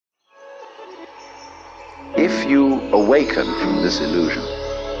If you awaken from this illusion,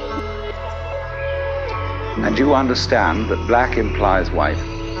 and you understand that black implies white,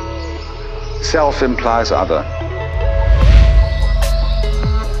 self implies other,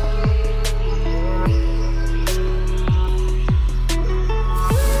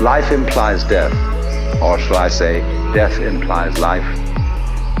 life implies death, or shall I say, death implies life,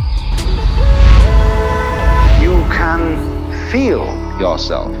 you can feel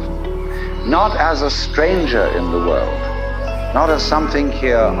yourself not as a stranger in the world, not as something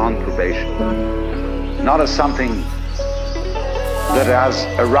here on probation, not as something that has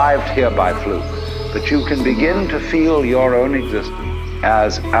arrived here by fluke, but you can begin to feel your own existence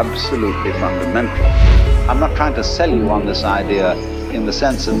as absolutely fundamental. I'm not trying to sell you on this idea in the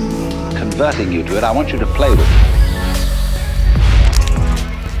sense of converting you to it. I want you to play with it.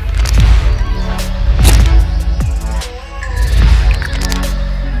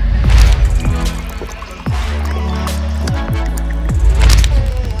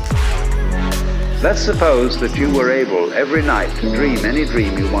 Let's suppose that you were able every night to dream any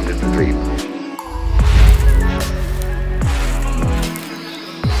dream you wanted to dream.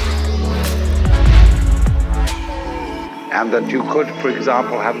 And that you could, for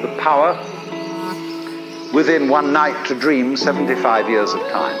example, have the power within one night to dream 75 years of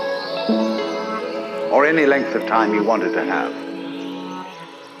time, or any length of time you wanted to have.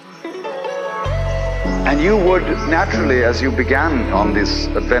 And you would naturally, as you began on this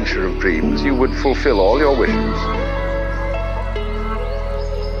adventure of dreams, you would fulfill all your wishes.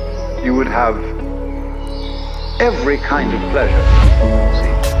 You would have every kind of pleasure,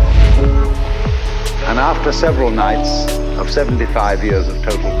 see. And after several nights of 75 years of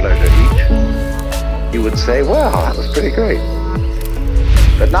total pleasure each, you would say, well, that was pretty great.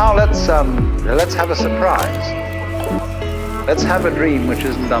 But now let's have a surprise. Let's have a dream which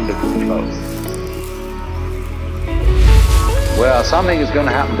isn't under control, where something is going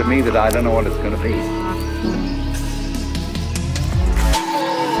to happen to me that I don't know what it's going to be.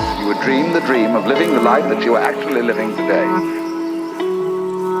 You would dream the dream of living the life that you are actually living today.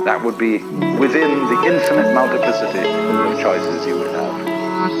 That would be within the infinite multiplicity of choices you would have,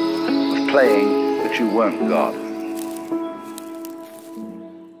 of playing that you weren't God.